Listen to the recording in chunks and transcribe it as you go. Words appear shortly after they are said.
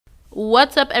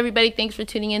What's up, everybody? Thanks for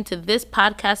tuning in to this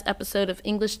podcast episode of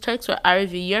English Turks, where I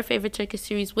review your favorite Turkish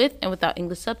series with and without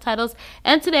English subtitles.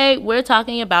 And today we're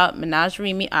talking about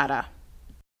Menajerimi Ara.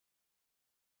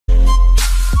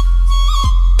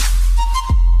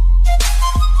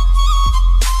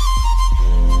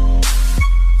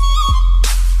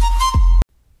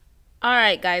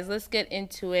 Alright guys, let's get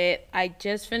into it. I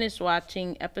just finished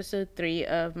watching episode 3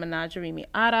 of Menajerimi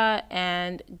Ara,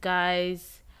 and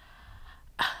guys,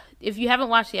 if you haven't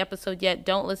watched the episode yet,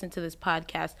 don't listen to this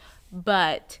podcast,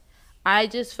 but I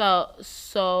just felt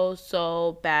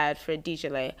so bad for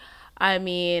Dijale. I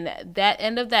mean, that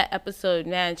end of that episode,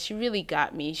 man, she really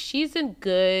got me. She's a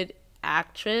good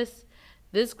actress.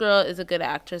 This girl is a good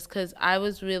actress, because I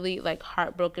was really like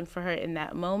heartbroken for her in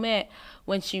that moment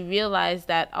when she realized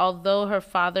that although her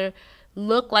father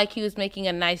looked like he was making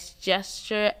a nice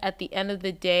gesture, at the end of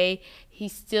the day, he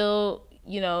still,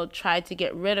 tried to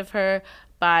get rid of her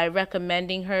by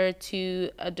recommending her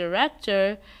to a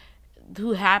director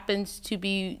who happens to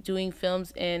be doing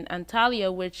films in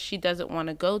Antalya, which she doesn't want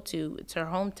to go to. It's her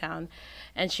hometown,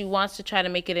 and she wants to try to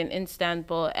make it in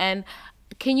Istanbul. And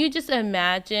can you just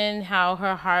imagine how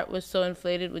her heart was so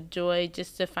inflated with joy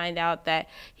just to find out that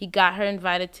he got her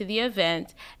invited to the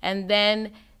event, and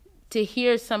then to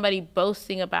hear somebody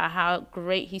boasting about how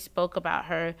great he spoke about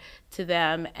her to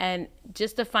them, and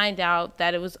just to find out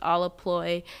that it was all a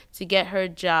ploy to get her a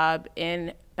job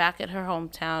back at her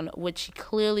hometown, which she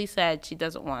clearly said she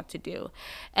doesn't want to do.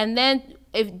 And then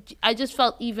I just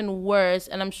felt even worse,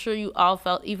 and I'm sure you all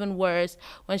felt even worse,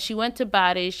 when she went to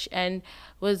Barish and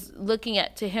was looking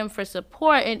to him for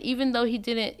support. And even though he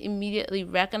didn't immediately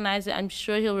recognize it, I'm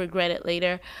sure he'll regret it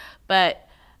later, but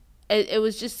it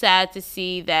was just sad to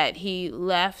see that he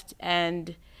left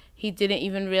and he didn't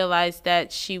even realize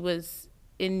that she was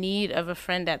in need of a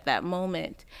friend at that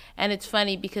moment. And it's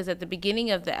funny because at the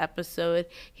beginning of the episode,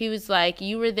 he was like,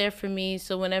 "You were there for me,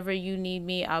 so whenever you need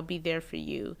me, I'll be there for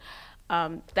you."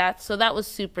 That was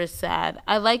super sad.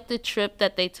 I like the trip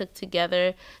that they took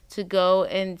together to go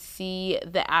and see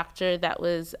the actor that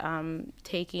was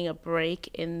taking a break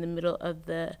in the middle of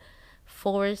the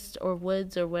forest or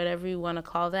woods or whatever you want to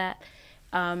call that.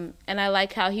 And I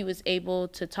like how he was able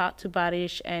to talk to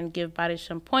Barish and give Barish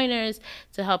some pointers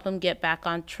to help him get back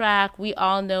on track. We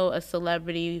all know a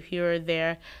celebrity here or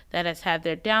there that has had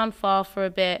their downfall for a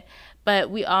bit, but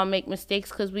we all make mistakes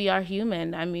because we are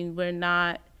human. I mean,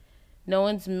 no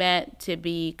one's meant to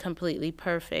be completely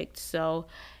perfect. So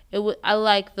I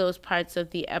like those parts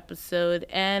of the episode.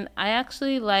 And I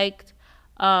actually liked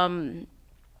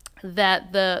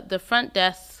that the front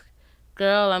desk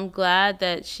girl, I'm glad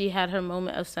that she had her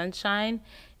moment of sunshine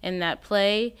in that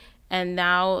play, and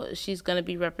now she's going to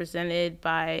be represented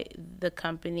by the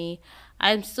company.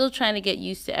 I'm still trying to get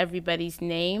used to everybody's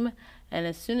name, and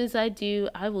as soon as I do,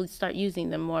 I will start using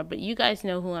them more, but you guys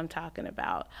know who I'm talking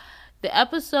about. The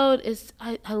episode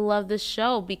I love this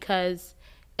show because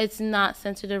it's not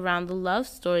centered around the love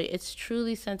story. It's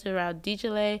truly centered around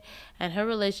Dijale and her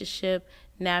relationship,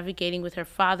 navigating with her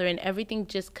father, and everything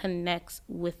just connects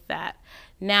with that.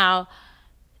 Now,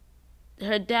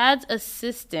 her dad's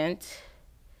assistant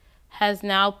has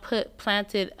now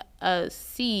planted a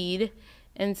seed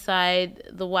inside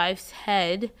the wife's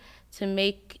head to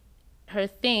make her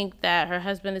think that her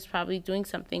husband is probably doing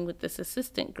something with this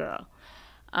assistant girl.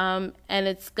 And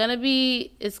it's gonna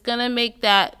make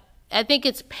that, I think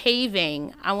it's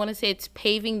paving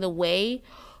the way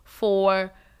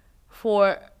for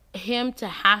him to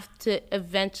have to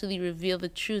eventually reveal the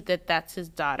truth that that's his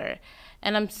daughter.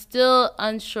 And I'm still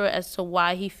unsure as to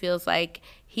why he feels like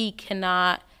he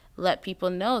cannot let people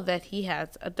know that he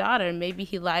has a daughter. Maybe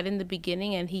he lied in the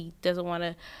beginning and he doesn't want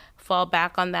to fall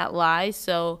back on that lie,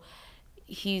 so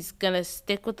he's gonna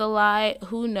stick with the lie.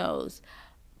 Who knows?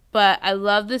 But I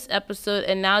love this episode,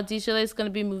 and now Dijale is going to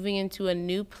be moving into a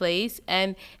new place.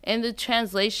 And in the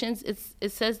translations, it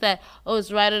says that,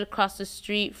 it's right across the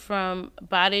street from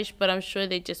Barish, but I'm sure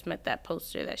they just meant that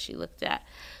poster that she looked at.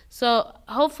 So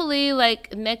hopefully,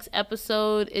 like, next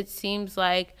episode, it seems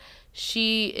like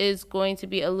she is going to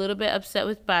be a little bit upset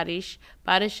with Barish.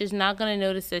 Barish is not going to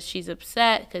notice that she's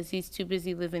upset because he's too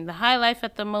busy living the high life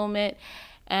at the moment.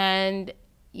 And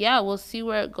yeah, we'll see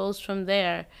where it goes from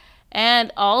there.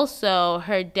 And also,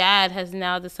 her dad has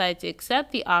now decided to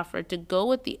accept the offer to go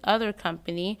with the other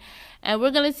company, and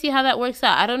we're going to see how that works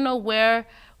out. I don't know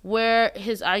where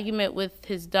his argument with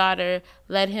his daughter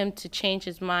led him to change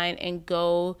his mind and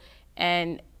go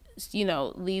and,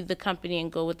 leave the company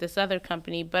and go with this other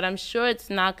company, but I'm sure it's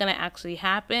not going to actually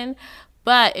happen.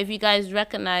 But if you guys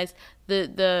recognize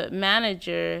the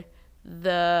manager,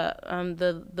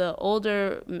 the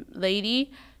older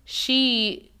lady,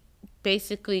 she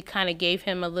basically kind of gave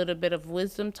him a little bit of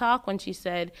wisdom talk when she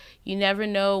said, you never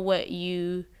know what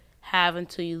you have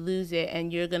until you lose it,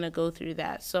 and you're going to go through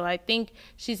that. So I think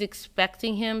she's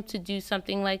expecting him to do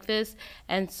something like this.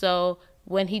 And so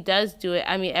when he does do it,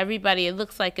 I mean, everybody, it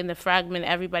looks like in the fragment,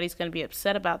 everybody's going to be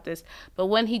upset about this. But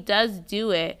when he does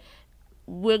do it,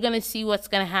 we're going to see what's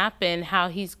going to happen, how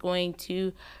he's going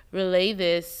to relay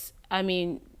this. I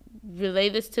mean, relay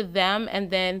this to them,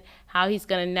 and then how he's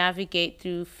going to navigate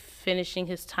through finishing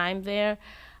his time there.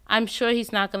 I'm sure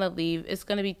he's not going to leave. It's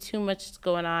going to be too much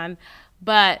going on,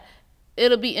 but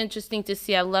it'll be interesting to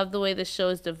see. I love the way the show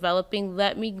is developing.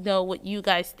 Let me know what you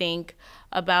guys think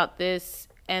about this,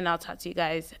 and I'll talk to you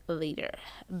guys later.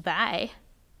 Bye.